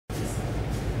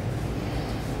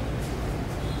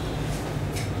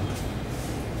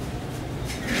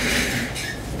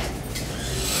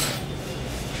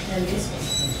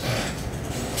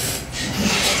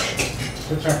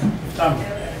కూర్చోండి ఇస్తాము.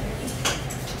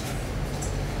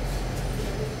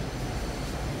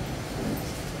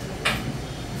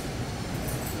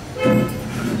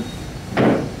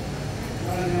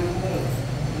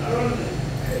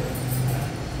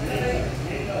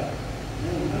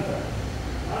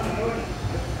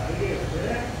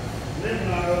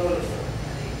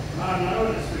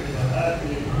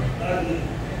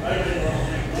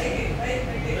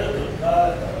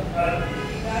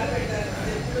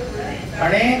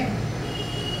 అని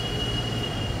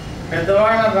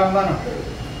పెద్దవాళ్ళ రమ్మను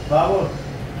బాబు.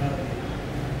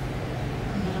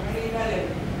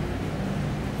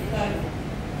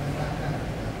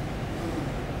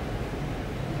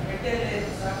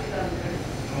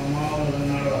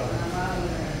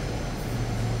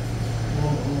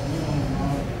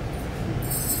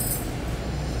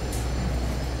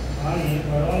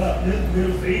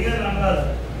 మీరు ఫ్రీగా రావాలి,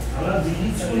 అలా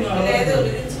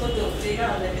విధించుకోవద్దు. ఫ్రీగా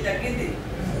తగ్గింది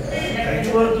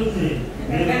తగ్గిపోతుంది.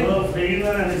 మీరు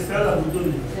ఫ్రీగా నడిస్తే అలా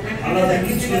అవుతుంది. అలా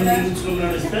తగ్గించుకుని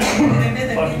నడిస్తే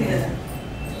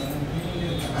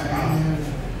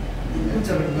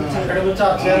అక్కడ కూర్చో.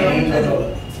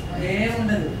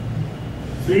 ఏముండదు.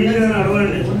 ఫ్రీగా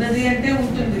నడవండి. ఉన్నది అంటే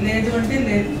ఉంటుంది, లేదు అంటే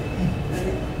లేదు.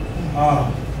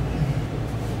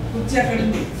 కుర్చీ అక్కడ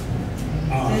ఉంది.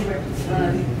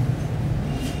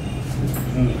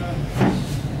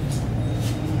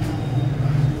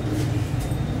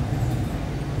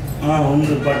 అది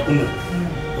ఉంది పట్టుకున్నా.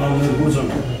 మీరు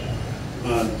కూర్చోండి.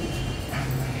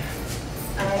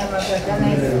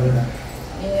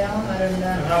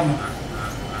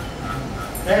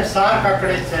 సార్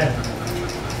అక్కడే సార్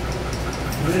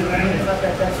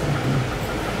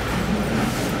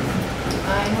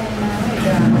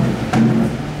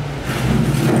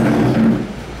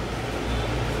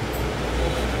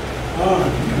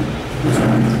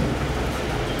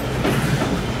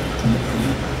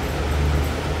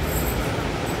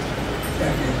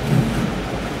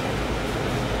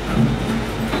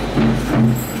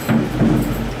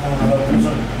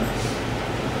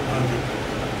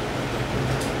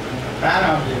ఫ్యాన్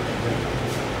ఆఫ్ చేయండి.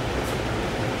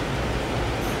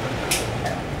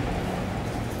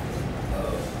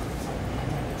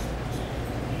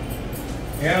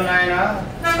 ఏం నాయన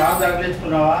కాలు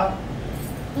తగిలించుకున్నావా?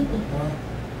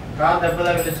 కాలు దెబ్బ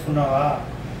తగిలించుకున్నావా?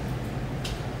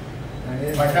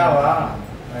 పడ్డావా?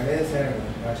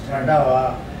 పడ్డావా?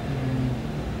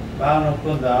 బాగా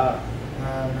నొప్పుందా?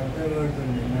 నొప్పి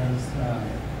కొడుతుంది.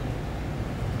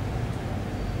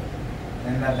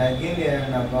 నిన్న తగ్గింది,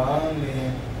 నిన్న బాగుంది.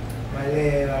 మళ్ళీ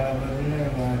వాళ్ళ బదులు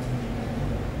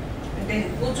అంటే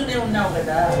కూర్చునే ఉన్నావు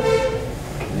కదా.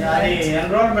 అది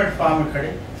ఎన్రోల్మెంట్ ఫామ్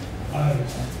ఇక్కడి.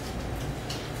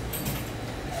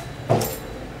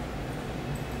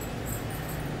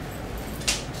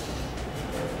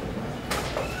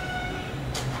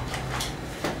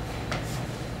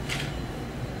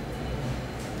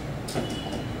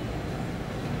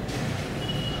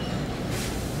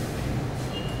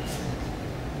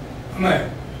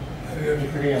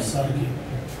 సార్కి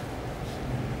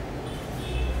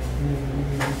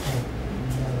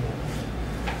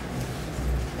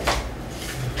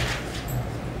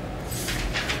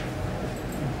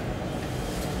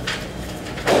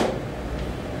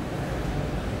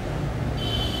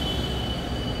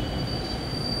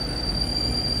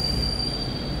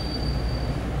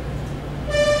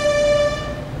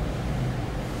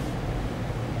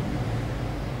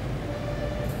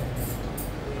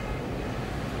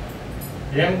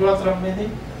ఏం గోత్రం మీది?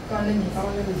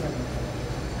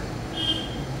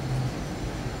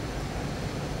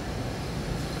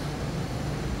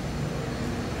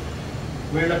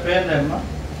 వీళ్ళ పేర్లేమ్మా?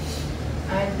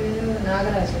 ఆయన పేరు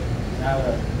నాగరాజు.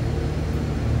 నాగరాజు.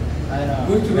 ఆయన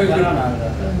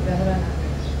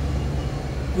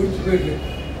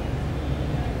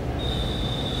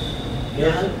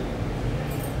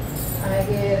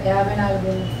ఆయనకి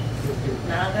 54.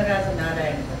 నాగరాజు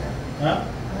నారాయణ కదా.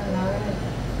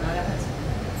 నాగరాజు.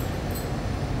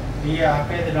 ఈ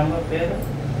అక్కది నంబర్ పేరు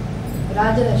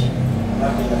రాజలక్ష్మి.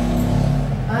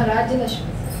 రాజ్యలక్ష్మి.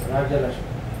 రాజ్యలక్ష్మి.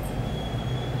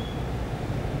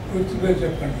 పూర్తి పేరు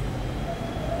చెప్పండి.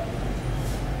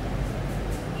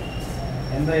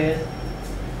 ఎంత ఏజ్?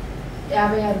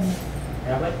 56.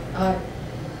 56.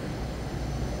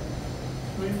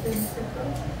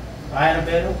 ఆయన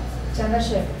పేరు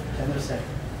చంద్రశేఖర్. చంద్రశేఖర్.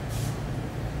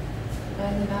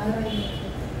 ఆయన నాగరాజు.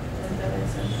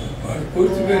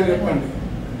 పూర్తి పేరు చెప్పండి.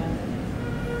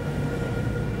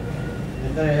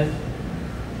 ఎంత ఏజ్?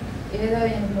 ఏదో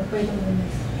 39.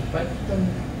 39.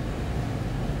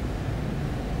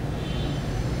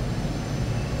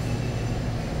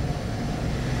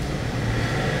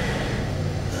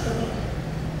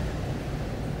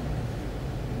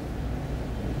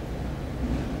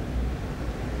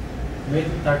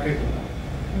 మీకు 32.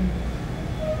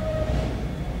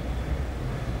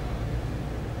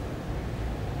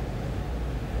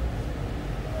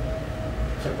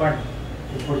 చెప్పండి,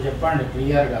 ఇప్పుడు చెప్పండి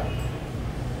క్లియర్గా.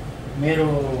 మీరు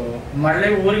మళ్ళీ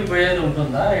ఊరికి పోయేది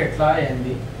ఉంటుందా, ఎట్లా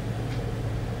ఏంది?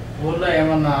 ఊళ్ళో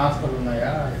ఏమన్నా ఆస్తులు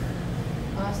ఉన్నాయా?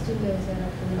 ఆస్తులు లేవు సార్.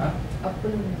 ఆ?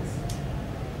 అప్పులు ఉన్నాయి సార్.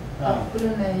 ఆ. అప్పులు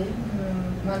ఉన్నాయి.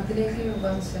 మంత్లీకి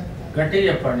వన్స్ వెళ్తాం. గట్టిగా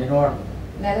చెప్పండి నోడు.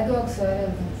 నెలకి ఒకసారి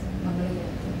వెళ్తాం సార్ మంగళగిరి.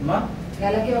 అమ్మా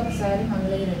నెలకి ఒకసారి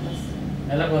మంగళగిరి వెళ్తాం సార్.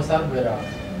 నెలకు ఒకసారి పోయి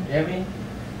రావాలి. ఏమి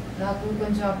నాకు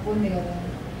కొంచెం అప్పు ఉంది కదా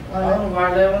అవును,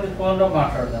 వాళ్ళు ఏముంది ఫోన్లో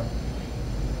మాట్లాడదాం.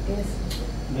 ఎస్.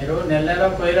 మీరు నెల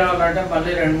పోయి రావాలంటే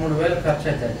మళ్ళీ 2-3 వేలు ఖర్చు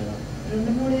అవుతాయి కదా.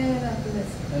 2-3 వేలు అప్పులు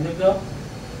లేదు సార్. ఎందుకు?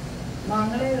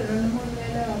 మంగళగిరి 2-3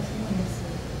 వేలు అవసరం ఉంది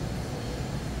సార్.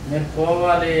 మీరు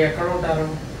పోవాలి, ఎక్కడ ఉంటారు?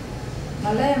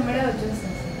 మళ్ళీ ఎంబడే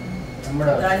వచ్చేస్తాం సార్.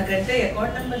 ఎమ్మడా? దానికంటే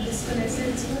అకౌంట్ నెంబర్ తీసుకునేసి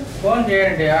ఫోన్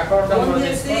చేయండి, అకౌంట్ ఫోన్ నెంబర్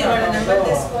చేసి తీసుకొని వాళ్ళ నెంబర్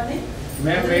అకౌంట్లో తీసుకొని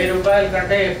మేము 1000 రూపాయల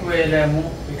కంటే ఎక్కువ వేయలేము,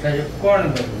 ఇట్లా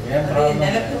చెప్పుకోండి. మీరు ఏం అది ప్రాబ్లం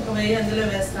నెలకు లేదు. 1000 అందులో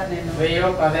వేస్తాను నేను.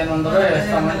 1000-1500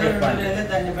 వేస్తామని చెప్పండి. 2000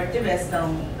 దాన్ని బట్టి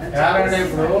వేస్తాము అని కాదండి, చెప్పేసి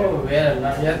ఇప్పుడు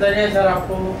ఎంత చేశారు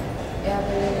అప్పు?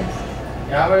 50,000 సార్.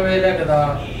 50,000 కదా.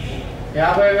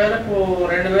 50,000కు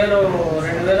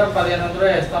 2,000-1500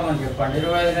 వేస్తామని చెప్పండి.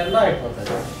 25 నెలల్లో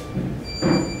అయిపోతుంది.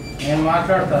 నేను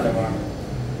మాట్లాడతాను వాళ్ళు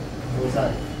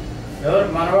ఒకసారి. ఎవరు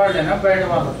మన వాళ్ళేనా బయట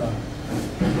వాళ్ళతో?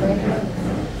 బయట వాళ్ళు.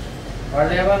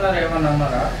 వాళ్ళు ఏమన్నా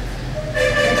అన్నారా?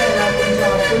 నాకు కొంచెం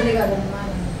అప్పు ఉంది కదమ్మా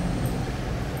అని అన్నారు.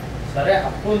 సరే,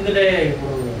 అప్పు ఉందిలే.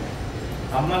 ఇప్పుడు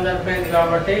అమ్మ చనిపోయింది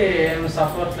కాబట్టి ఏమి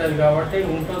సపోర్ట్ లేదు కాబట్టి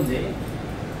ఉంటుంది.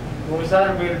 ఒకసారి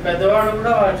మీరు పెద్దవాళ్ళు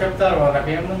కూడా చెప్తారు, వాళ్ళకి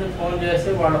ఏముంది ఫోన్ చేసి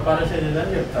వాళ్ళ పరిస్థితి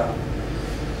ఇదని చెప్తారు.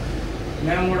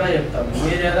 మేము కూడా చెప్తాము.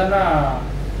 మీరు ఏదైనా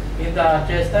ఇంత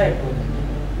చేస్తే అయిపోతుంది.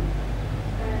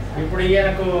 ఇప్పుడు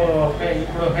ఈయనకు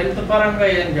ఇప్పుడు హెల్త్ పరంగా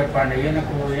ఏం చెప్పండి,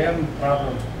 ఈయనకు ఏం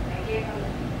ప్రాబ్లం?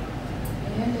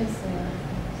 ఏం లేదు సార్.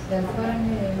 హెల్త్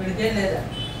పరంగా ఏం లేదు. విడిగే లేదా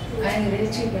ఆయన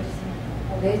రేట్ చీకటి సార్.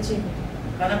 రేట్ చీకటి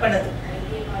కనపడదు.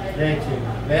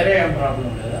 వేరే ఏం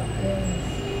ప్రాబ్లం లేదా? ఏం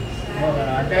లేదు.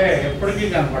 అంటే ఎప్పటికీ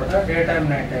కనపడతా? Day time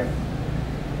night time?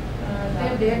 అంటే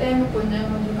డే టైం కొంచెం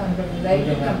కొంచెం కనపడుతుంది. లైట్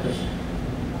కనపడుతుంది.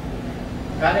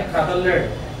 కానీ కదలలేడు.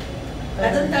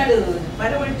 కదులుతాడు.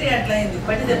 పడబట్టి అట్లా అయింది.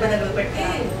 పడి దెబ్బ దగ్గర పెట్టి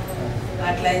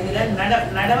అట్లా అయింది. కానీ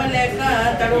నడవలేక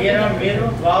తడు. మీరు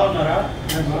బాగున్నారా?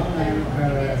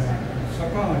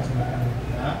 సొక్కం వచ్చింది.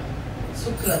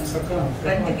 శుక్లం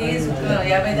కంటికి శుక్లం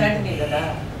 50 దాటినాయి కదా.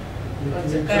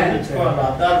 చూపించుకోవాలి,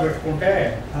 అద్దాలు పెట్టుకుంటే.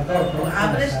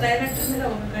 ఆపరేషన్ అయినట్టుంది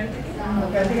ఒక కంటికి.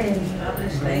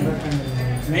 ఆపరేషన్ అయింది.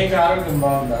 మీకు ఆరోగ్యం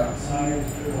బాగుందా?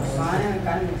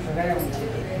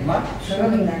 అమ్మా?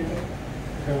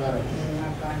 షుగర్.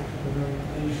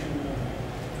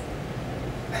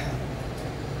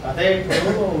 అదే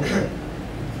ఇప్పుడు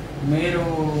మీరు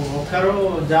ఒకరు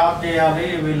జాబ్ చేయాలి,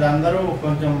 వీళ్ళందరూ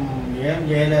కొంచెం ఏం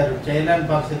చేయలేరు, చేయలేని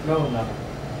పరిస్థితిలో ఉన్నారు.